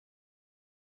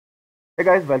Hey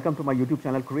guys, welcome to my YouTube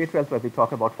channel Create Wealth, where we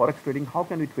talk about Forex trading. How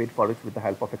can we trade Forex with the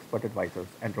help of expert advisors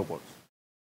and robots?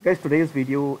 Guys, today's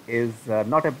video is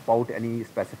not about any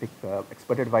specific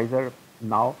expert advisor.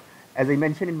 Now, as I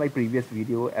mentioned in my previous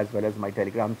video as well as my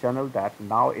Telegram channel, that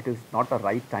now it is not the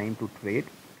right time to trade.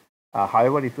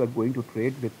 However, if you are going to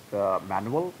trade with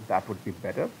manual, that would be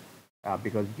better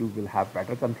because you will have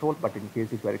better control. But in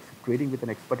case if you are trading with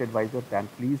an expert advisor, then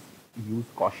please use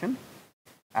caution.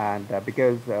 And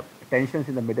because tensions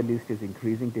in the Middle East is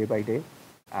increasing day by day,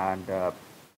 and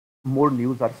more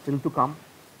news are still to come,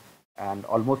 and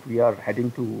almost we are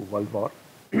heading to world war.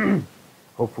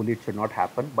 Hopefully it should not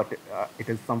happen, but it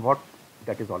is somewhat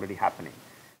that is already happening.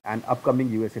 And upcoming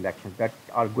US elections that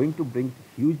are going to bring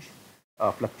huge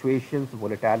fluctuations,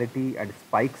 volatility, and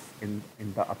spikes in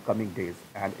the upcoming days,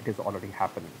 and it is already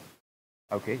happening.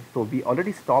 Okay, so we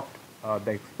already stopped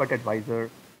the expert advisor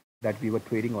that we were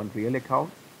trading on real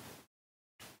accounts.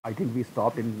 I think we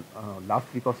stopped in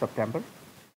last week of September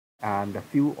and a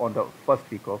few on the first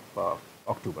week of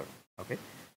October. Okay,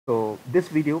 so this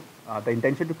video, the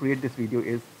intention to create this video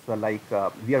is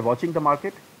we are watching the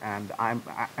market, and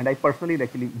I personally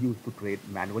actually used to trade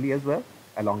manually as well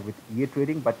along with EA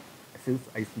trading, but since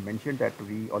I mentioned that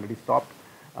we already stopped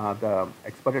the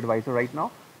expert advisor right now,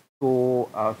 so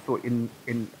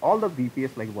in all the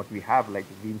VPS like what we have, like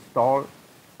we install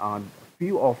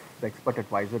few of the expert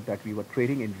advisors that we were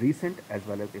trading in recent as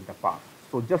well as in the past.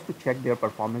 So just to check their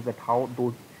performance, that how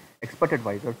those expert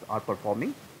advisors are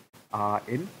performing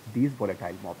in these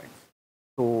volatile moments.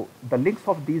 So the links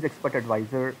of these expert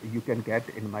advisor you can get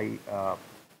in my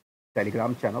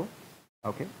Telegram channel.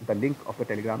 Okay, the link of the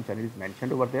Telegram channel is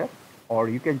mentioned over there, or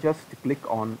you can just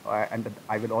click on and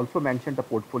I will also mention the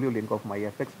portfolio link of my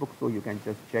FX book, so you can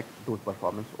just check those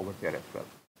performance over there as well.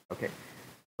 Okay,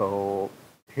 so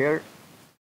here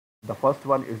the first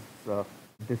one is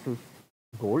this is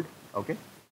gold. Okay,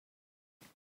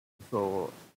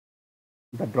 so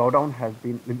the drawdown has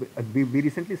been, we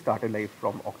recently started live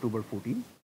from October 14,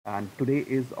 and today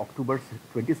is October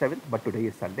 27th, but today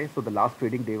is Sunday, so the last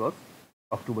trading day was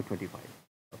October 25.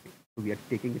 Okay, so we are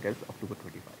taking it as October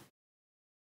 25.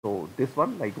 So this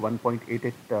one, like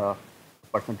 1.88%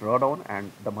 drawdown,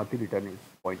 and the monthly return is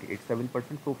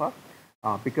 0.87% so far,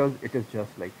 because it is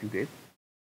just like few days.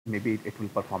 Maybe it will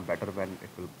perform better when it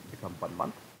will become 1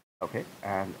 month. Okay,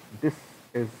 and this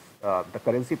is the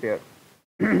currency pair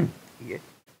EA.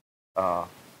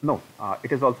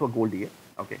 It is also a gold EA.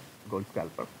 Okay, gold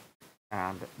scalper,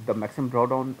 and the maximum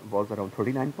drawdown was around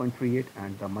 39.38,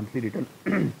 and the monthly return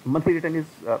monthly return is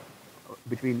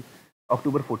between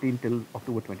October 14 till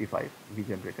October 25. We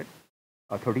generated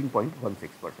 13.16%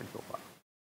 so far.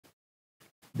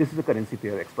 This is a currency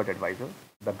pair expert advisor.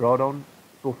 The drawdown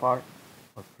so far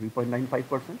was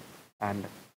 3.95%, and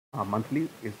monthly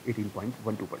is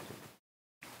 18.12%.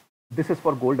 This is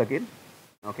for gold again.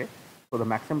 Okay, so the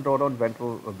maximum drawdown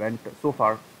went so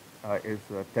far is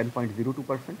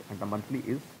 10.02%, and the monthly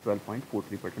is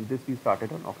 12.43%. This we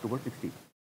started on October 16.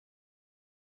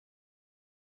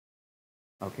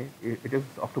 Okay, it is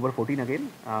October 14 again.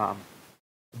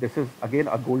 This is again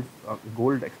a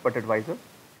gold expert advisor.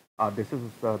 This is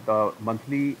the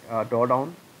monthly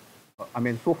drawdown. I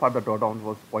mean, so far the drawdown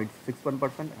was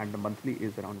 0.61%, and the monthly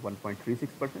is around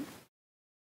 1.36%.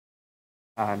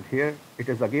 And here it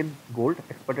is again gold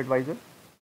expert advisor.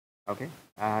 Okay,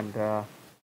 and the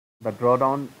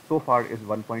drawdown so far is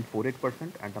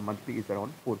 1.48%, and the monthly is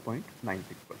around 4.96%.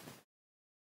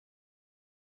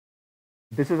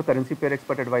 This is a currency pair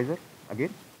expert advisor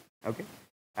again. Okay,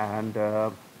 and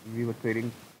we were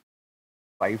trading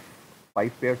five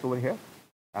pairs over here,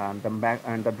 and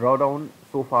the drawdown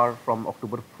so far from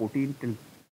October 14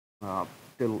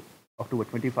 till October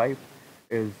 25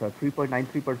 is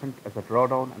 3.93% as a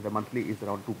drawdown, and the monthly is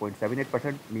around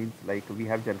 2.78%. Means like we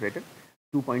have generated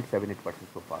 2.78%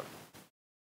 so far.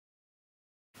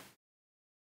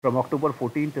 From October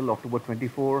 14 till October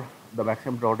 24, the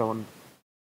maximum drawdown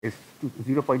is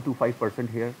 0.25%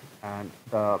 here, and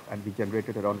we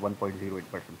generated around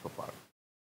 1.08% so far.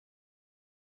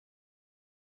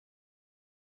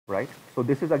 Right. So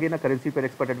this is again a currency pair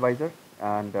expert advisor,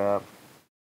 and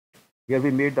here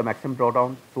we made the maximum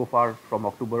drawdown so far from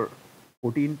October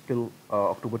 14 till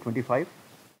October 25.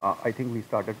 I think we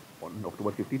started on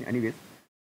October 15 anyways.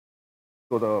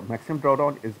 So the maximum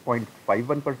drawdown is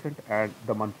 0.51%, and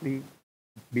the monthly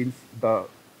means the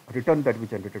return that we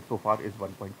generated so far is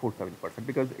 1.47%,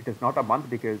 because it is not a month,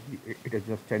 because it is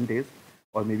just 10 days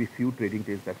or maybe few trading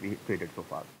days that we traded so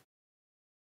far.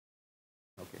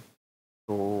 Okay.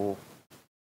 So,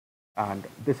 and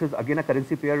this is again a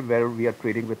currency pair where we are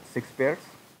trading with 6 pairs.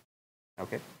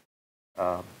 Okay,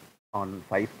 on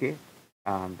 5K,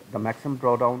 and the maximum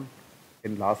drawdown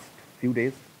in last few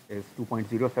days is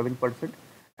 2.07%,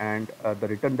 and the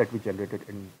return that we generated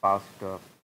in past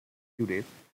few days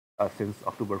since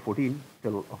October 14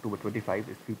 till October 25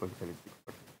 is 3.76%.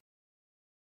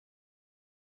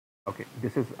 Okay,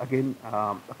 this is again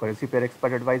a currency pair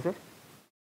expert advisor,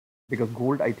 because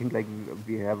gold I think like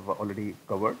we have already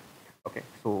covered. Okay,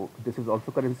 so this is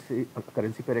also currency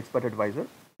pair expert advisor,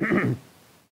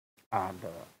 and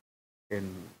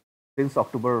in since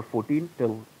October 14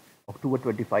 till October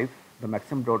 25, the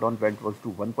maximum drawdown went was to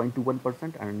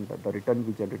 1.21%, and the return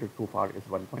we generated so far is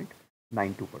 1.92%.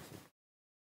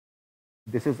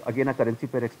 This is again a currency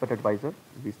pair expert advisor.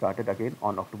 We started again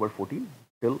on October 14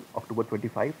 till October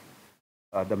 25.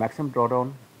 The maximum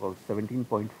drawdown was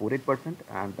 17.48%,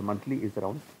 and the monthly is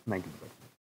around 19%.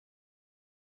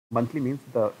 Monthly means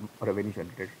the revenue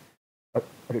generated,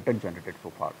 return generated so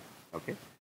far. Okay,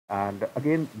 and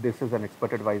again, this is an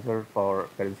expert advisor for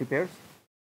currency pairs.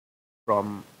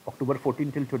 From October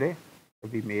 14 till today,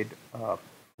 we made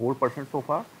 4% so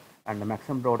far, and the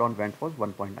maximum drawdown went was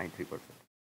 1.93%.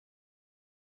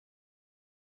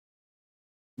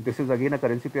 This is again a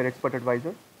currency pair expert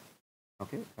advisor.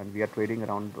 Okay, and we are trading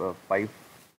around 5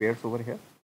 pairs over here,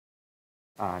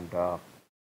 and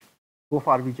so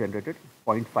far we generated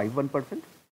 0.51%.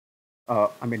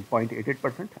 I mean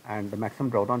 0.88%, and the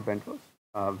maximum drawdown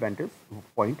went is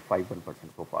 0.51%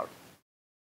 so far.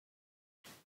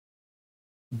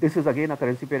 This is again a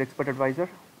currency pair expert advisor,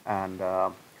 and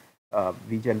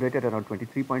we generated around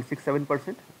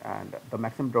 23.67%, and the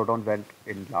maximum drawdown went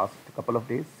in last couple of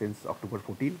days since October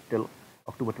 14 till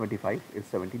October 25 is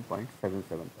 17.77%.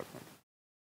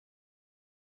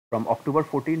 From October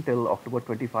 14 till October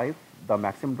 25, the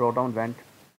maximum drawdown went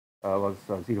was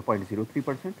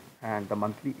 0.03%, and the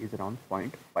monthly is around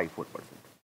 0.54%.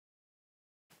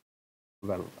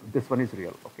 Well, this one is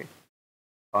real. Okay,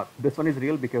 this one is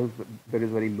real because there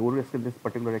is very low risk in this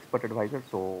particular expert advisor.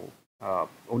 So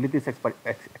only this expert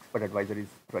advisor is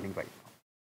running right now.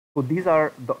 So these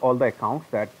are all the accounts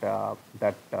that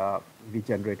we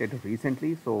generated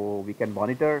recently. So we can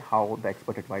monitor how the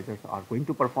expert advisors are going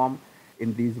to perform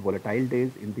in these volatile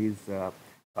days, in these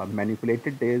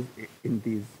manipulated days, in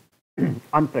these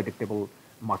unpredictable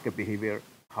market behavior,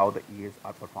 how the EAs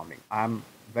are performing. I'm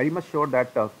very much sure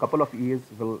that a couple of EAs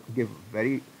will give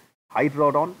very high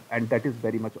drawdown, and that is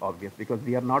very much obvious because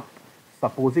we are not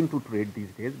supposing to trade these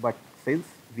days, but since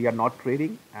we are not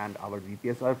trading and our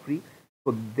VPS are free,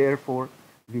 so therefore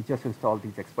we just install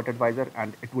these expert advisor,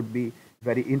 and it would be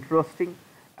very interesting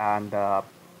and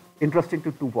interesting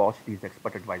to watch these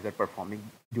expert advisor performing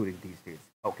during these days.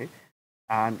 Okay,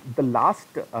 and the last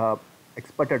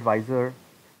expert advisor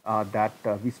that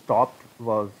we stopped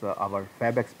was our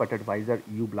Fab expert advisor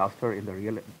EU Blaster in the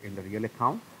real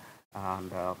account,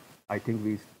 and I think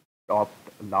we stopped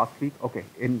last week. Okay,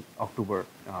 in October.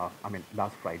 I mean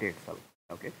last Friday itself.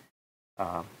 Okay,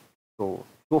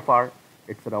 so far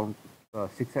it's around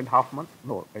 6.5 months.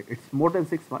 No, it's more than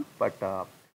 6 months, but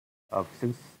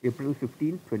since April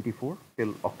 15, 24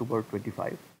 till October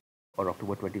 25 or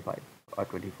October 25 or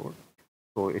 24.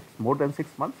 So it's more than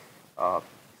 6 months.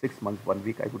 6 months, 1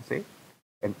 week, I would say,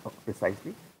 and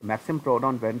precisely. The maximum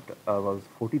drawdown went was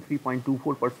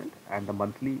 43.24%, and the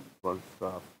monthly was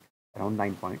around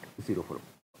 9.04%.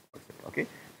 Okay,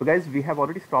 so guys, we have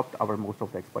already stopped our most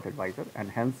of the expert advisor, and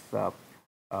hence,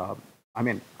 I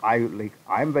mean,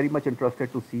 I'm very much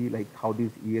interested to see like how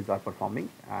these EAs are performing,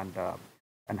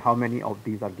 and how many of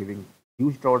these are giving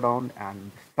huge drawdown,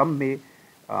 and some may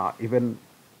even,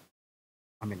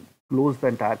 I mean, close the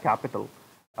entire capital.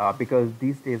 Because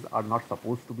these days are not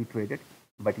supposed to be traded,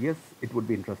 but yes, it would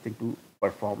be interesting to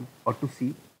perform or to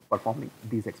see performing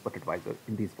these expert advisors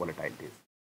in these volatile days.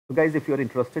 So guys, if you're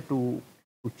interested to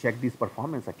check these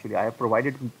performance, actually I have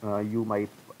provided you my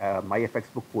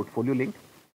FX book portfolio link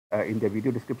in the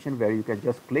video description, where you can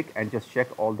just click and just check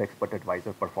all the expert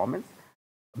advisor performance,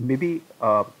 maybe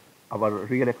our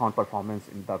real account performance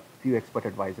in the few expert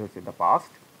advisors in the past,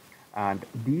 and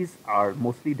these are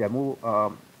mostly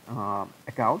demo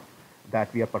account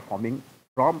that we are performing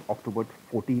from October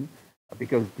 14,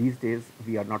 because these days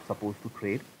we are not supposed to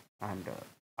trade, and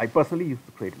I personally used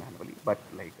to trade manually, but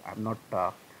like I'm not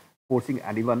forcing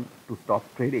anyone to stop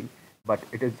trading, but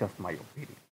it is just my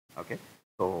opinion. Okay,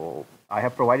 so I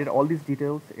have provided all these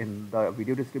details in the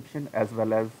video description, as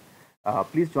well as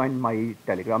please join my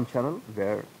Telegram channel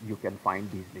where you can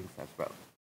find these links as well.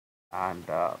 And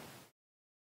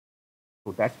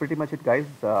so that's pretty much it, guys.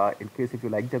 In case if you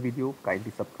like the video,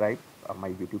 kindly subscribe my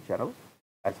YouTube channel,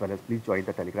 as well as please join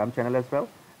the Telegram channel as well.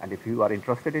 And if you are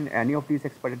interested in any of these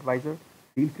expert advisors,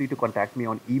 feel free to contact me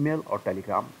on email or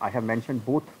Telegram. I have mentioned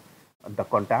both the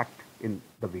contact in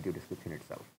the video description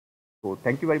itself. So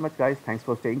thank you very much, guys. Thanks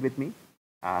for staying with me.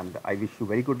 And I wish you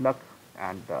very good luck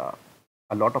and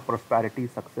a lot of prosperity,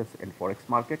 success in Forex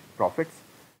market, profits,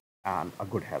 and a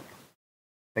good health.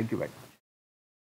 Thank you very much.